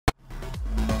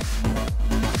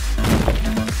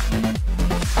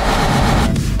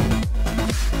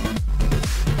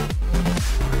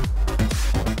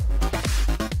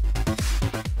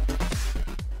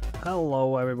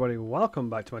Hello everybody, welcome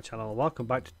back to my channel, welcome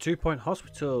back to 2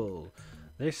 Hospital.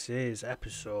 This is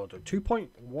episode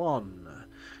 2.1.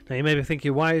 Now you may be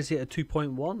thinking, why is it a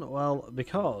 2.1? Well,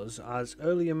 because as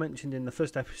earlier mentioned in the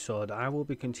first episode, I will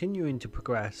be continuing to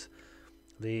progress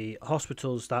the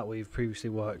hospitals that we've previously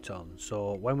worked on.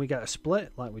 So when we get a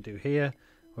split like we do here,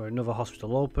 where another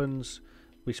hospital opens,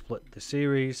 we split the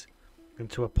series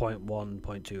into a 0.1,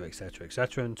 0.2, etc,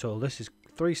 etc, until this is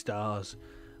 3 stars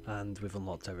and we've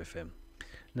unlocked everything.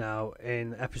 Now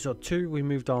in episode 2 we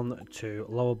moved on to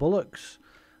Lower Bullocks,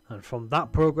 and from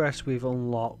that progress we've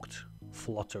unlocked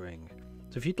Fluttering.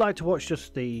 So if you'd like to watch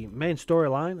just the main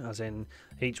storyline, as in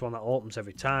each one that opens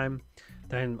every time,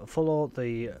 then follow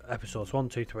the episodes 1,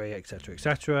 2, 3, etc,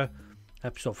 etc.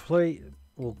 Episode 3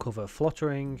 will cover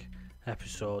Fluttering.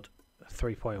 Episode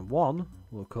 3.1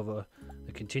 will cover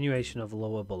the continuation of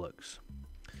Lower Bullocks.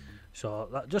 So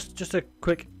that just a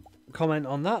quick comment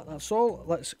on that, that's all.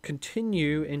 Let's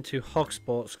continue into Hog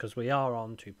Sports because we are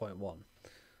on 2.1.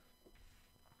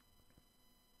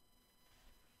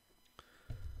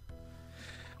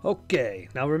 Okay,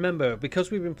 now remember,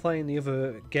 because we've been playing the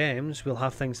other games, we'll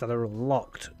have things that are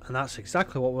unlocked, and that's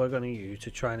exactly what we're going to use to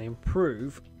try and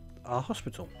improve our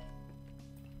hospital.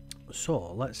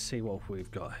 So let's see what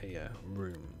we've got here.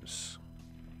 Rooms.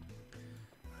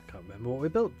 I can't remember what we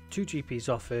built. 2 GP's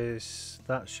office.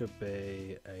 That should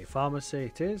be a pharmacy.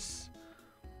 It is.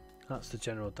 That's the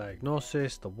general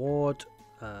diagnosis, the ward,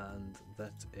 and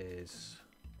that is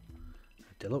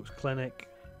a deluxe clinic.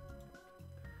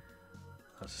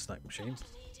 That's a snack machine.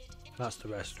 That's the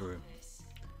rest room.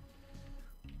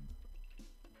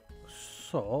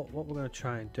 So what we're going to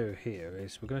try and do here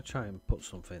is we're going to try and put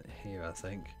something here, I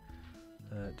think.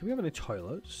 Do we have any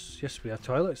toilets? Yes, we have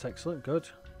toilets. Excellent, good.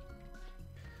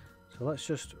 So let's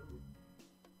just...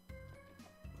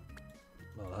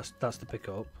 well, that's the pick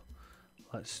up.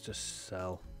 Let's just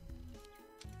sell.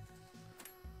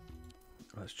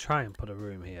 Let's try and put a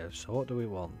room here. So what do we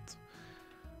want?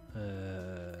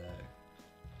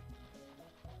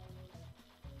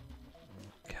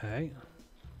 Okay.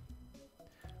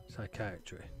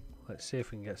 Psychiatry. Let's see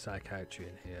if we can get psychiatry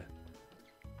in here.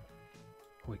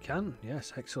 We can,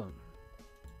 yes, excellent.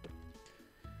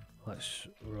 Let's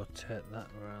rotate that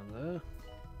around there.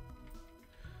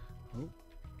 Oh.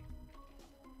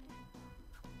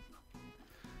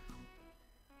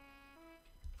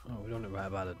 Oh, we don't do it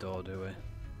right by the door, do we?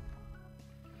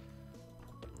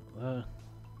 There.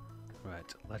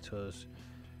 Right, let us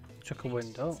chuck a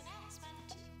window.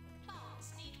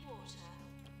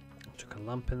 Chuck a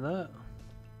lamp in there.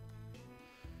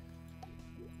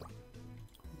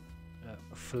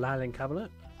 Filing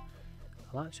cabinet.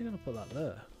 I'm actually going to put that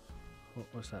there.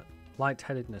 What's that?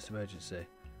 Lightheadedness emergency.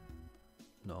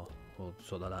 No, we'll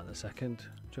sort that out in a second.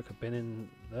 Chuck a bin in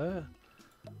there.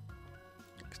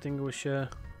 Extinguisher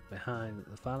behind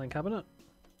the filing cabinet.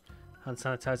 Hand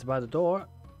sanitizer by the door.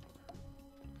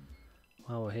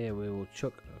 While we're here, we will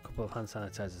chuck a couple of hand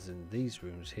sanitizers in these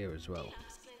rooms here as well.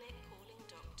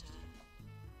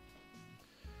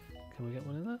 Can we get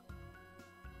one in there?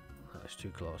 That's too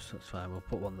close, that's fine, we'll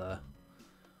put one there.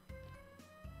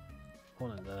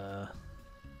 One in there.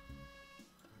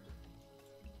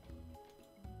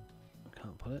 I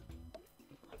can't put it.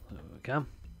 There we can.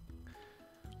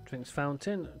 Drinks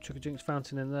fountain, chuck a drinks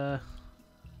fountain in there.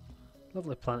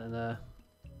 Lovely plant in there.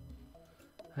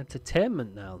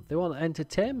 Entertainment now, they want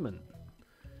entertainment.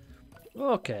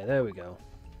 Okay, there we go.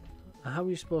 How are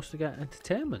you supposed to get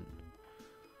entertainment?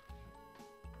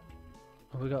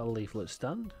 Have we got a leaflet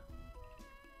stand?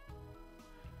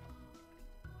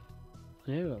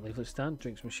 Yeah, we've got a leaflet stand,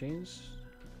 drinks machines.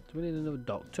 Do we need another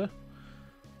doctor?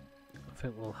 I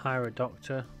think we'll hire a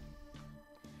doctor.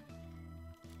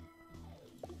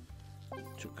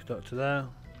 Chuck a doctor there.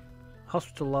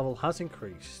 Hospital level has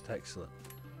increased, excellent.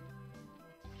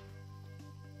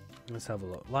 Let's have a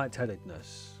look.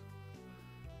 Lightheadedness.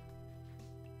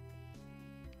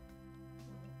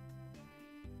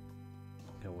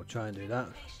 Okay, we'll try and do that.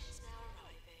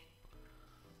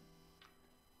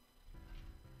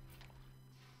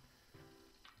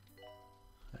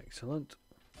 Excellent.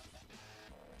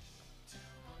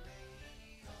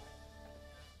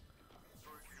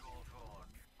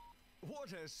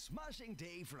 What a smashing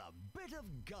day for a bit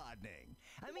of gardening.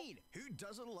 I mean, who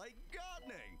doesn't like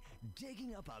gardening?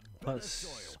 Digging up a bit of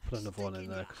soil. Let's put another one in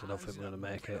there because I don't think we're going to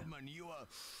make it.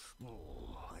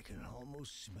 Oh, I can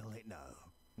almost smell it now.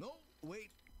 No,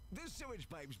 wait. The sewage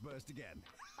pipe's burst again.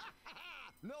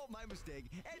 No, my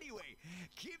mistake. Anyway,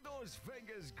 keep those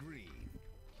fingers green.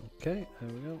 Okay, there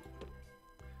we go.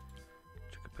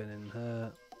 Chuck a pin in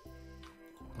here.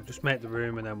 We'll just make the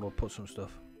room and then we'll put some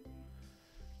stuff.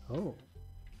 Oh.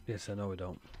 Yes, I know we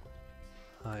don't.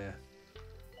 Higher.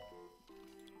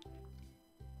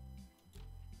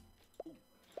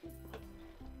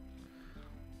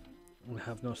 We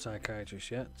have no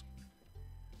psychiatrist yet.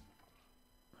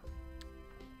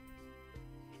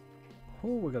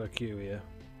 Oh, we got a queue here.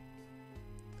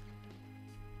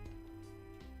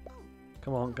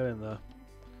 Come on, get in there.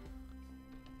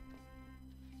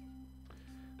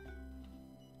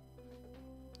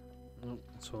 Oh,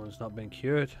 this one's not been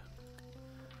cured.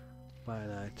 Buy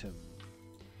an item.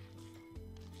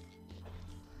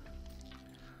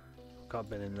 Got a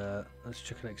bin in there. Let's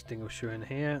chuck an extinguisher in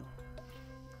here.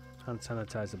 Hand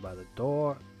sanitizer by the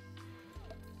door.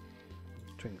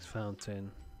 Drinks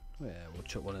fountain. Yeah, we'll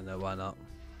chuck one in there, why not?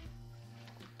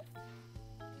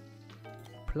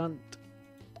 Plant.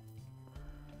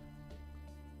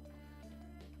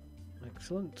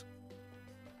 Excellent.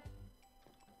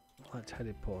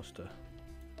 Light-headed poster.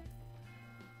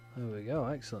 There we go,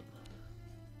 excellent.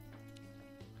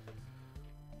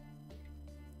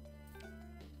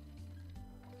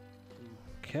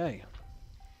 Okay.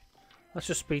 Let's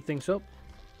just speed things up.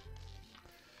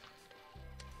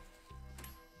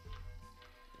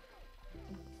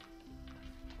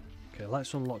 Okay,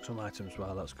 let's unlock some items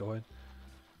while that's going.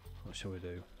 What shall we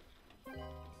do?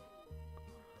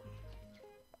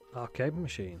 Arcade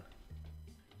machine.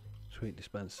 Sweet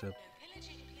dispenser.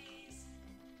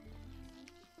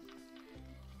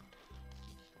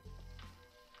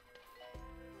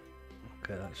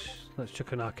 Okay, let's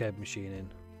chuck an arcade machine in.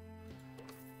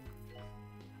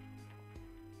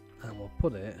 And we'll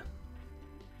put it...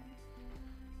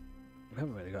 We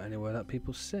haven't really got anywhere that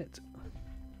people sit.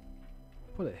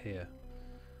 Put it here.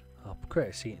 I'll create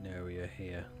a seating area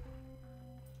here.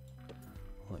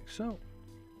 Like so.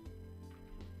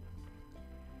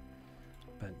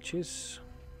 Benches.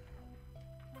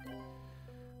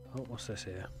 Oh, what's this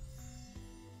here?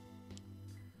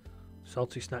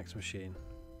 Salty snacks machine.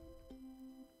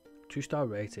 2-star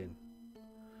rating.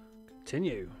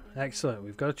 Continue. Excellent.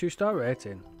 We've got a 2-star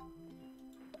rating.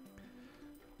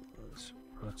 Let's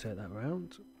rotate that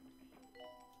round.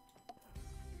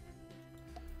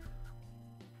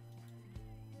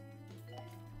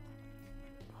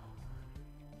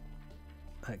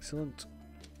 Excellent.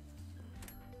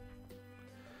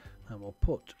 And we'll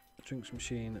put a drinks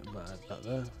machine back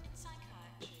there.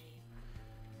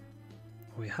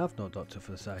 We have no doctor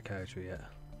for the psychiatry yet.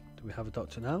 Do we have a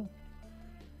doctor now?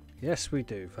 Yes, we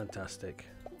do. Fantastic.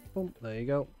 Boom, there you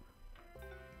go.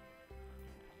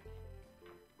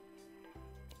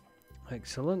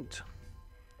 Excellent.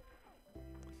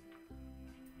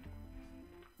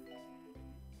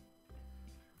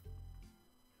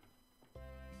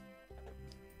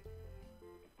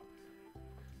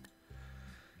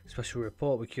 Special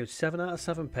report, we cured 7 out of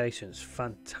 7 patients.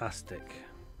 Fantastic.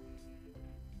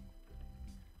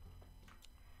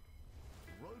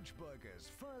 Roachburger's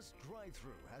first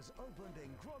drive-through has opened in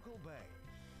Grockle Bay.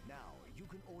 Now you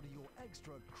can order your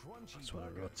extra crunchy That's what I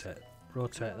burgers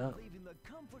rotate that. leaving the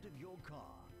comfort of your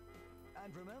car.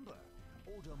 And remember,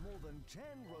 order more than 10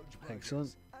 Roachburgers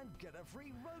Excellent. and get a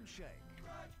free road shake.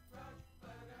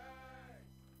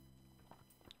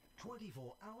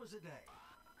 24 hours a day.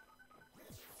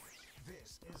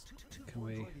 This is Can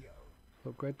we Radio.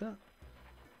 upgrade that?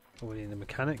 Oh, we need a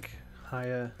mechanic.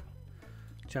 Hire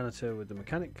janitor with the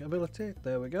mechanic ability.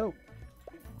 There we go.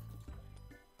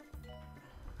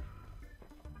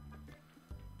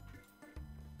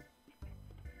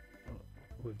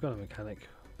 We've got a mechanic.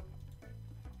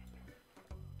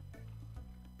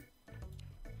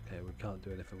 Okay, we can't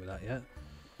do anything with that yet.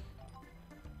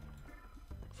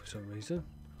 For some reason.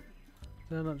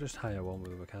 Did I not just hire one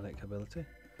with a mechanic ability?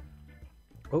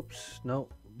 Oops, no,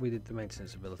 we did the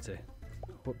maintenance ability.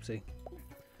 Whoopsie.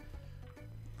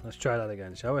 Let's try that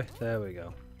again, shall we? There we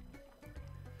go.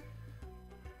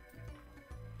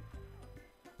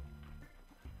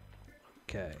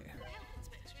 Okay.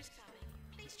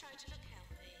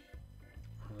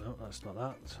 No, that's not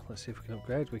that. Let's see if we can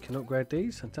upgrade. We can upgrade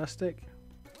these. Fantastic.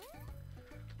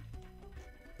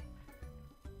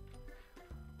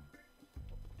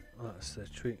 That's the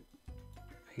treat.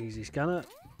 Easy scanner.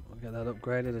 We'll get that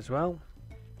upgraded as well.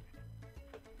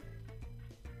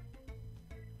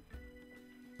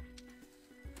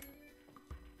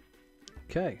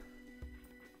 Okay.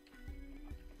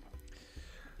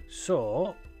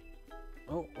 So,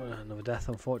 oh, another death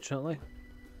unfortunately.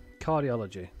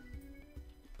 Cardiology.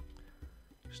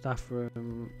 Staff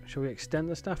room. Shall we extend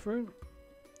the staff room?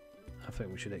 I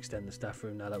think we should extend the staff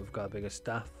room now that we've got a bigger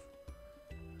staff.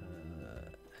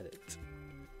 Edit.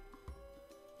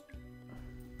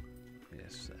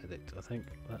 Yes, edit. I think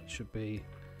that should be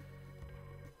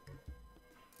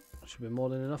Should be more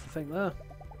than enough, I think, there.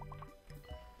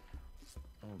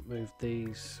 I'll move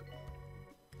these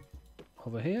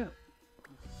over here.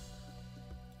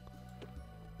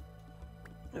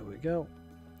 There we go.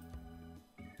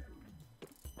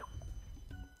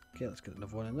 Okay, let's get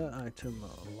another one in there. Item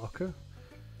locker.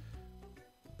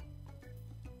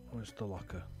 Where's the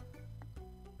locker?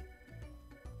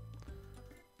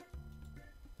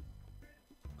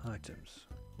 Items.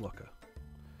 Locker.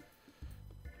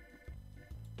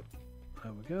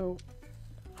 There we go.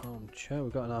 Armchair.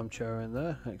 We've got an armchair in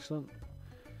there. Excellent.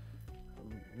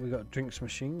 We got drinks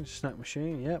machine, snack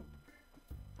machine. Yep.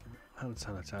 Hand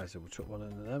sanitizer. We'll chuck one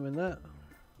of them in there.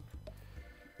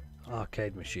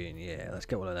 Arcade machine. Yeah, let's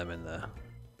get one of them in there.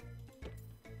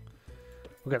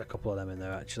 We'll get a couple of them in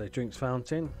there actually. Drinks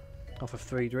fountain. Offer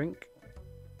 3 drink.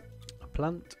 A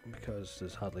plant, because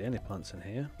there's hardly any plants in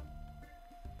here.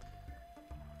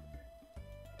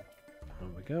 There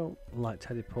we go. Light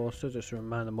teddy poster, just to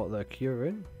remind them what they're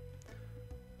curing.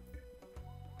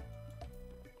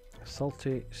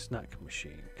 Salty snack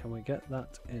machine. Can we get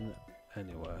that in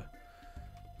anywhere?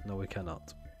 No, we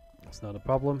cannot. That's not a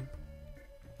problem.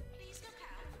 Please look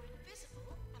out for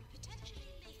invisible and potentially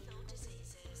lethal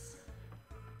diseases.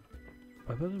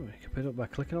 You can pick it up by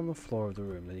clicking on the floor of the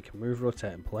room, then you can move,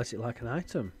 rotate and place it like an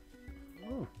item.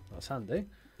 Oh, that's handy.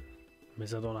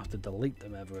 Means I don't have to delete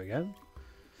them ever again.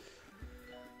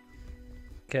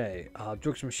 Okay, our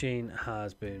drugs machine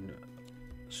has been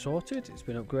sorted, it's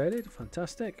been upgraded,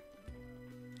 fantastic.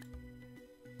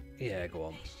 Yeah, go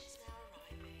on. Patients now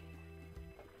arriving.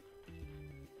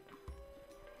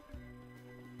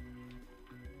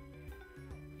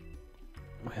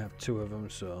 We have 2 of them,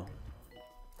 so...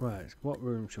 Right, what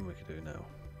room should we do now?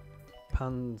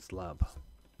 Pan's lab.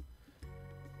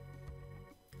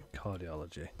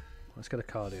 Cardiology. Let's get a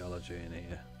cardiology in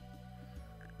here.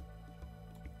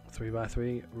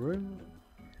 3x3 room.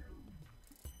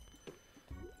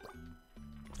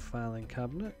 Filing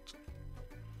cabinet.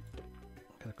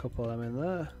 Get a couple of them in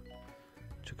there.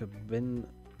 Chuck a bin.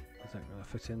 Is that going to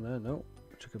fit in there? No.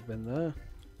 Chuck a bin there.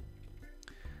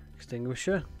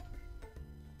 Extinguisher.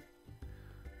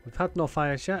 We've had no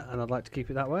fires yet, and I'd like to keep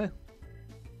it that way.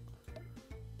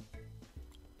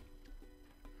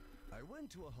 I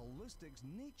went to a holistics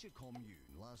nature commune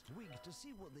last week to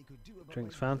see what they could do about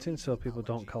Drinks my fountain so vaping people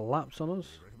don't allergy. collapse on us.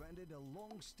 They recommended a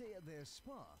long stay at their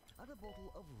spa and a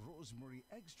bottle of rosemary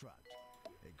extract.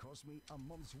 It cost me a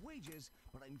month's wages,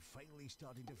 but I'm finally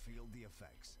starting to feel the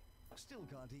effects. Still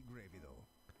can't eat gravy though.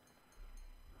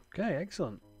 Okay,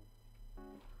 excellent.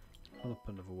 I'll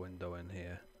open another window in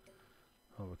here.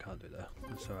 Oh, we can't do that.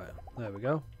 That's alright. There we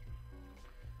go.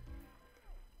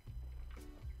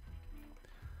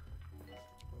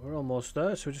 We're almost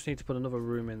there, so we just need to put another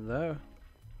room in there.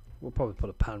 We'll probably put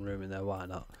a pan room in there, why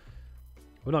not?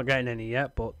 We're not getting any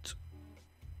yet, but...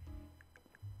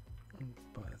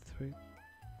 1x3.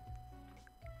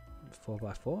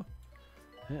 4x4?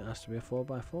 Yeah, it has to be a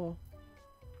 4x4.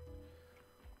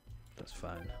 That's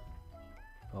fine.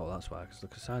 Oh, that's why, because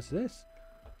look at the size of this.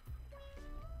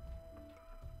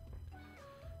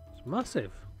 It's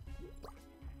massive.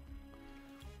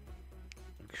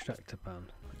 Extractor pan.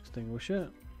 Extinguisher.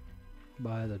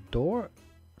 By the door.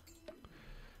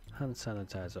 Hand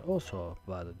sanitizer also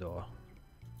by the door.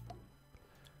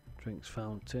 Drinks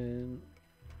fountain.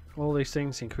 All these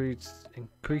things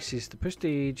increases the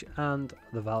prestige and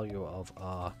the value of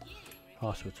our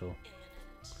hospital.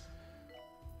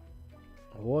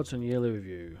 Awards and yearly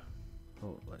review.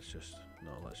 Oh, let's just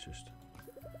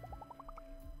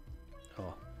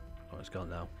oh, it's gone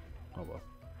now. Oh well.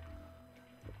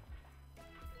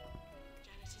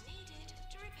 Janitor needed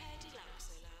to repair deluxe.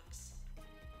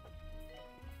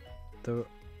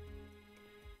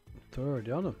 They're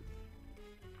already on them.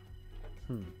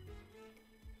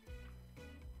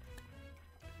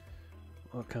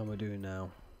 What can we do now?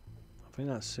 I think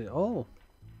that's it. Oh,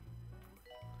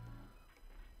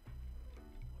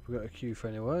 we've got a queue for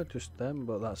anywhere, just them,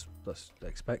 but that's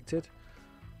expected.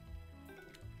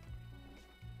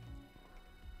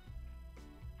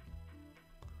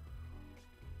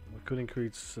 We could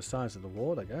increase the size of the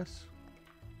ward, I guess.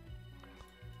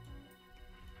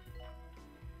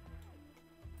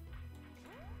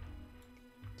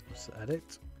 Let's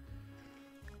edit.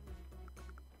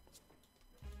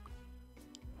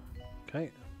 Okay,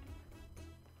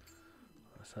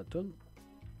 that's that done.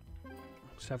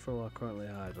 Several are currently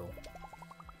idle.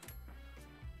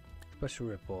 Special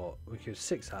report. We could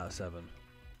 6 out of 7.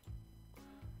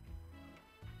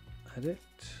 Edit.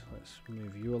 Let's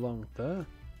move you along there.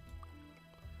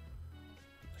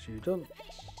 That's you done.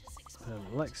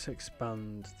 Let's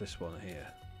expand this one here.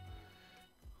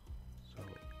 So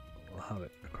I'll have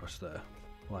it across there,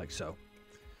 like so.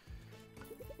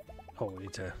 Oh, we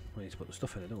need to put the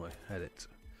stuff in it, don't we? Edit.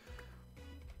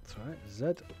 That's right. Z.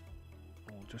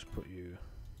 We'll just put you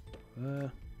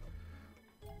there.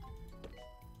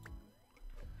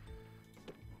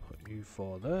 Put you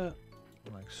 4 there,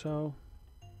 like so.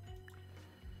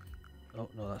 Oh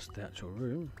no, that's the actual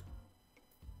room.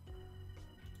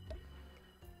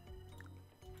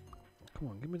 Come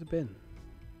on, give me the bin.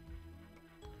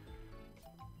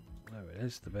 There it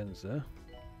is, the bin's there.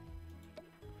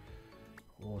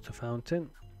 Water fountain.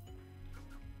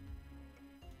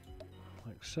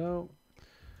 Like so.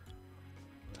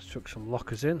 Let's chuck some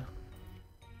lockers in.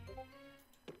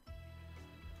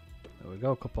 There we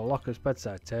go, a couple of lockers,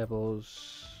 bedside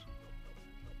tables.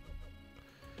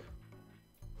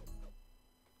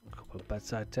 A couple of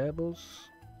bedside tables.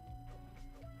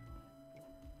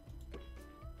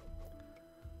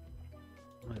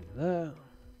 Right there.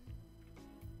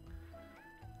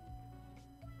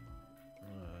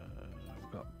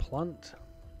 We've got plant.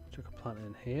 Chuck a plant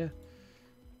in here.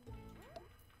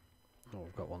 Oh,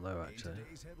 we've got one there actually. In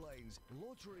today's headlines,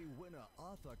 lottery winner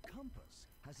Arthur Compass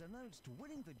has announced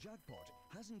winning the jackpot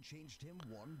hasn't changed him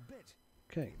one bit.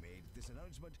 Okay. He made this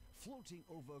announcement floating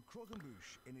over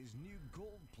Crogenbush in his new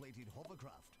gold-plated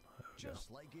hovercraft, just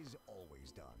like he's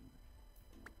always done.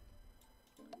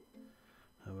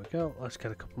 There we go. Let's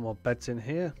get a couple more beds in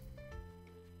here.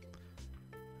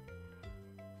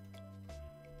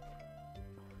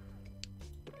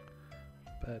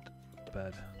 Bed,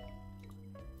 bed,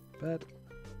 bed,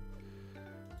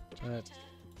 bed,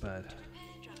 bed,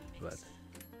 bed.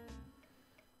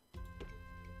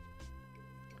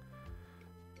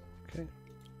 Okay,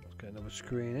 let's get another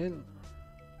screen in.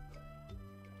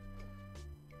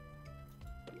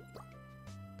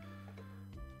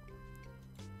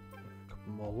 A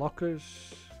couple more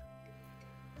lockers.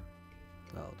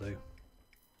 That'll do.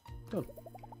 Done.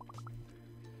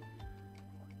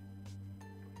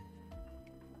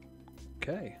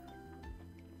 Okay.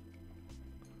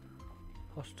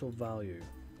 Hostel value.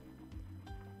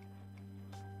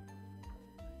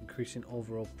 Increasing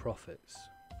overall profits.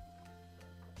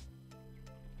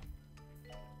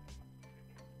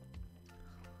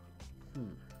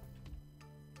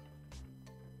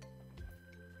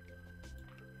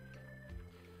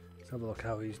 Let's have a look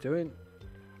how he's doing.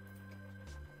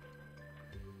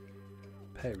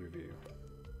 Pay review.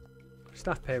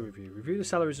 Staff pay review. Review the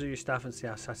salaries of your staff and see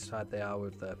how satisfied they are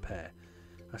with their pay.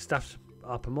 As staff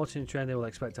are promoted and trained, they will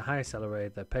expect a higher salary.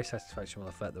 Their pay satisfaction will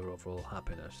affect their overall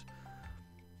happiness.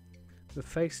 The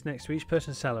face next to each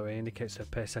person's salary indicates their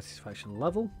pay satisfaction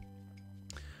level.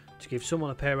 To give someone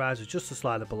a pay rise, adjust the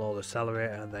slider below the salary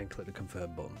and then click the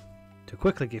confirm button. To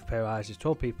quickly give pay rises to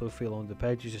all people who feel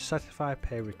underpaid, use a satisfy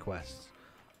pay requests.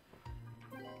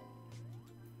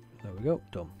 There we go,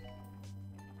 done.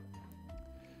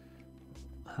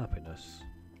 Happiness.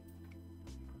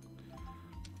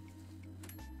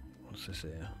 What's this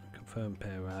here? Confirm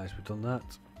pay rise, we've done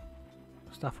that.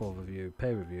 Staff overview,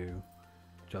 pay review,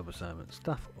 job assignment,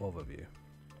 staff overview.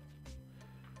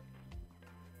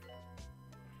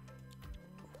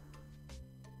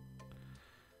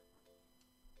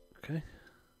 Okay.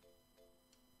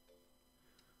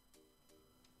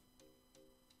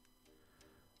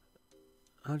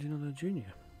 How do you know they're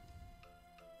junior?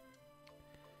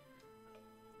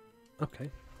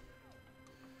 Okay.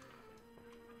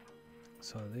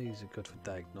 So these are good for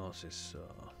diagnosis, so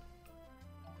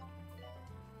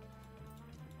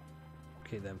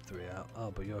keep them 3 out.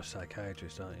 Oh, but you're a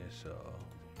psychiatrist, aren't you? So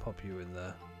pop you in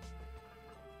there.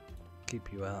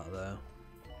 Keep you out of there.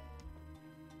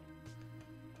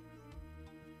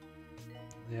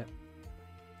 Yep.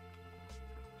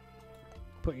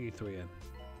 Put you 3 in.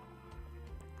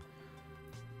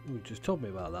 You just told me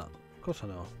about that. Of course I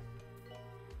know.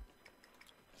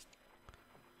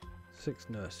 6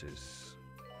 nurses.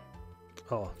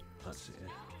 Oh, that's it.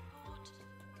 Yeah.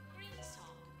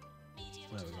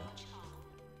 There we go.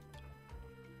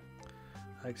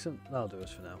 Excellent. That'll do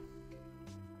us for now.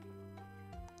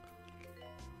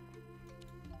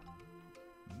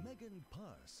 Megan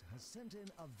Purse has sent in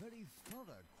a very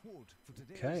thorough quote for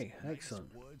today's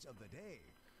excellent. words of the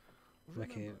day.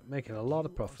 Making a lot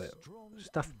of profit.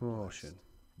 Staff promotion.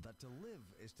 That to live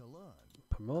is to learn.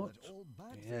 Promote. That all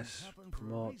bad Yes, things happen for a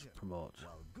promote, reason, promote.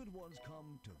 while good ones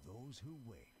come to those who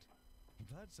wait.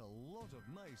 That's a lot of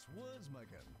nice words,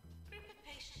 Megan. Group of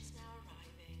patients now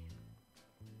arriving.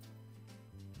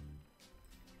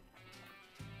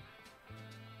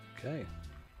 Okay.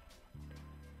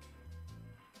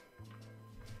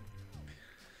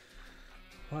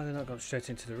 Why have they not gone straight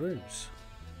into the rooms?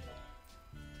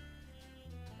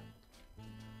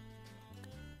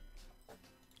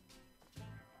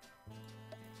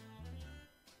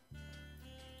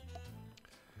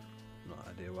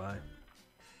 idea why.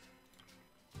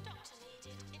 Doctor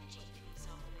needed in GP's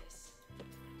office.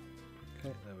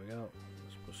 Okay, there we go.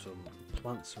 Let's put some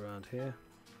plants around here.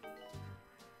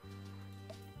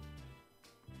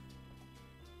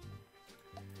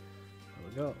 There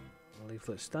we go.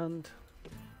 Leaflet stand.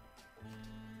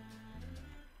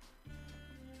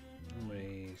 And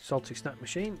we salty snack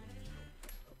machine.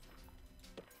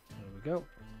 There we go.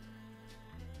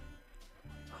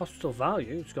 Hospital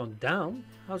value has gone down.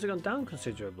 How's it gone down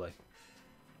considerably?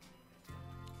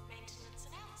 Maintenance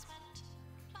announcement.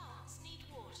 Plants need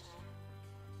water.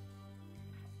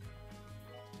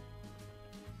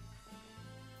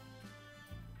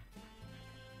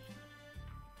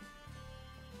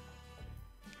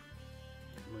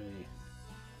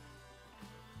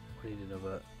 We need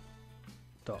another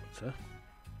doctor.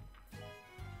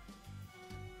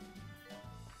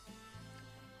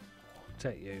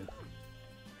 Take you.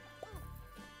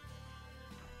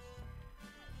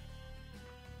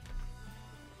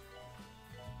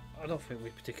 I don't think we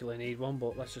particularly need one,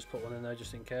 but let's just put one in there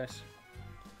just in case.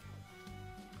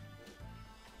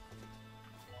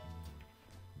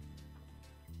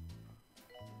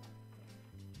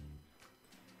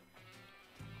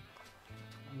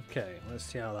 Okay, let's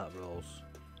see how that rolls.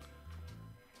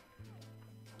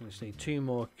 We just need 2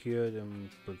 more cured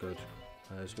and we're good.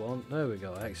 There's one. There we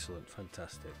go. Excellent.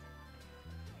 Fantastic.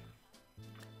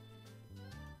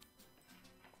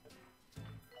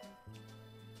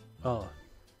 Oh,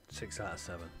 6 out of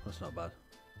 7. That's not bad.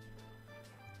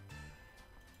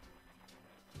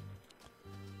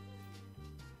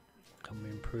 Can we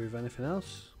improve anything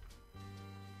else?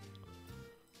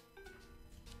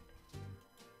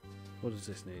 What does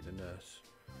this need? A nurse.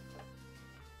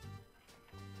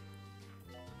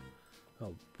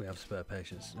 Oh, we have spare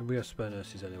patients. We have spare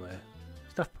nurses anyway.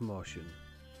 Staff promotion.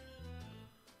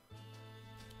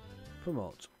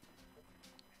 Promote.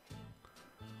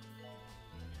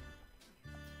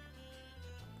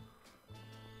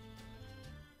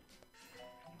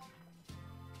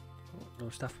 Oh, no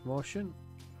staff promotion.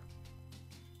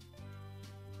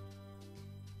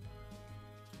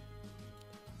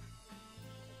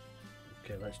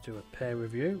 Okay, let's do a peer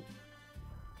review.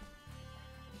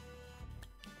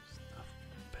 Staff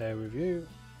peer review.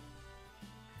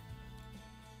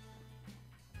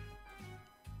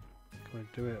 Can we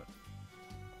do it?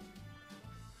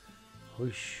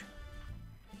 Whoosh.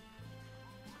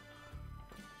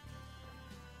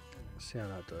 Let's see how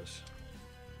that does.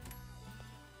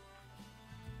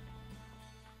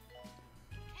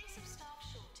 Case of staff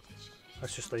shortage.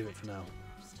 Let's just leave it for now.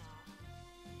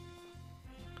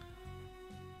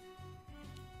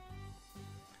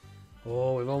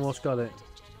 Oh, we've almost got it.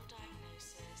 General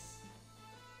diagnosis.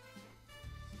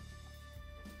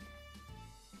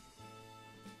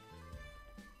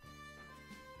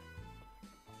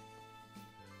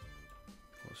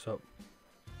 What's up?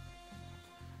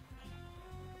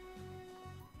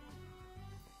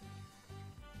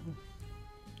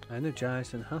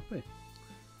 Energized and happy.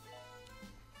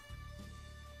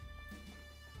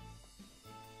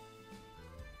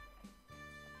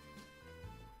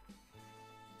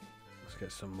 Let's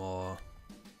get some more.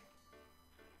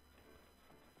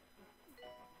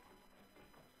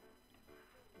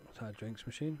 What's that, drinks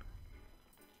machine?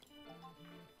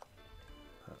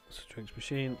 That's a drinks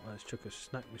machine. Let's chuck a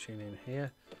snack machine in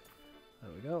here.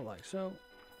 There we go, like so.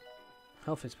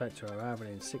 Health inspector arriving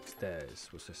in 6 days.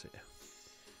 What's this here?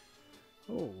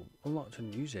 Oh, unlocked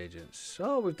and news agents.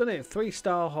 Oh, we've done it.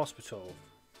 3-star hospital.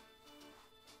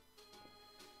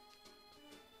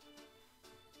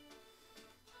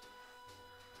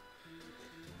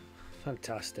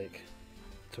 Fantastic.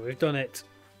 So we've done it.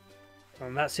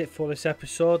 And that's it for this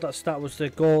episode. That was the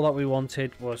goal that we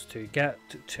wanted, was to get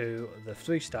to the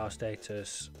 3-star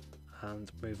status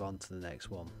and move on to the next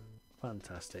one.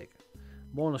 Fantastic.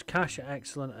 Bonus cash,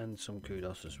 excellent, and some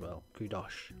kudos as well.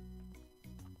 Kudos.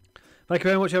 Thank you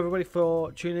very much, everybody,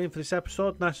 for tuning in for this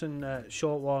episode. Nice and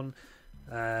short one.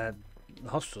 The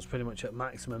hospital's pretty much at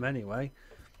maximum anyway.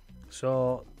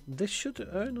 So this should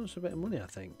earn us a bit of money, I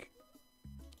think,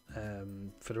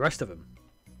 for the rest of them.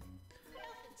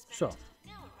 So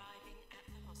Now arriving at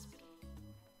the hospital.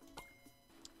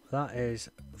 that is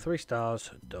 3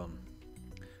 stars done.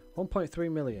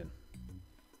 1.3 million.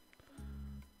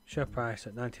 Share price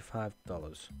at $95.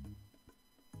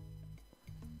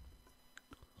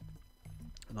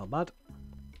 Not bad.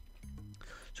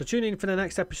 So tune in for the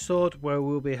next episode where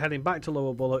we'll be heading back to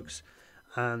Lower Bullocks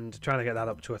and trying to get that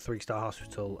up to a 3-star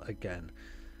hospital again.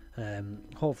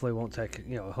 Hopefully it won't take,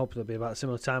 hopefully it'll be about a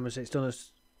similar time as it's done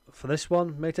as for this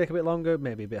one. May take a bit longer,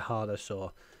 maybe a bit harder,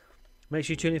 so Make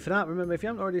sure you tune in for that. Remember, if you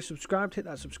haven't already subscribed, hit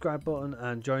that subscribe button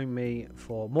and join me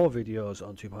for more videos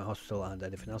on 2 Point Hospital and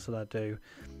anything else that I do.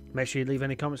 Make sure you leave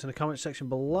any comments in the comment section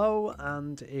below,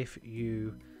 and if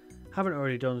you haven't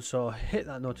already done so, hit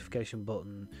that notification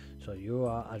button so you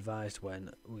are advised when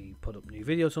we put up new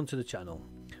videos onto the channel.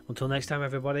 Until next time,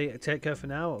 everybody, take care for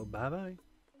now. Bye bye.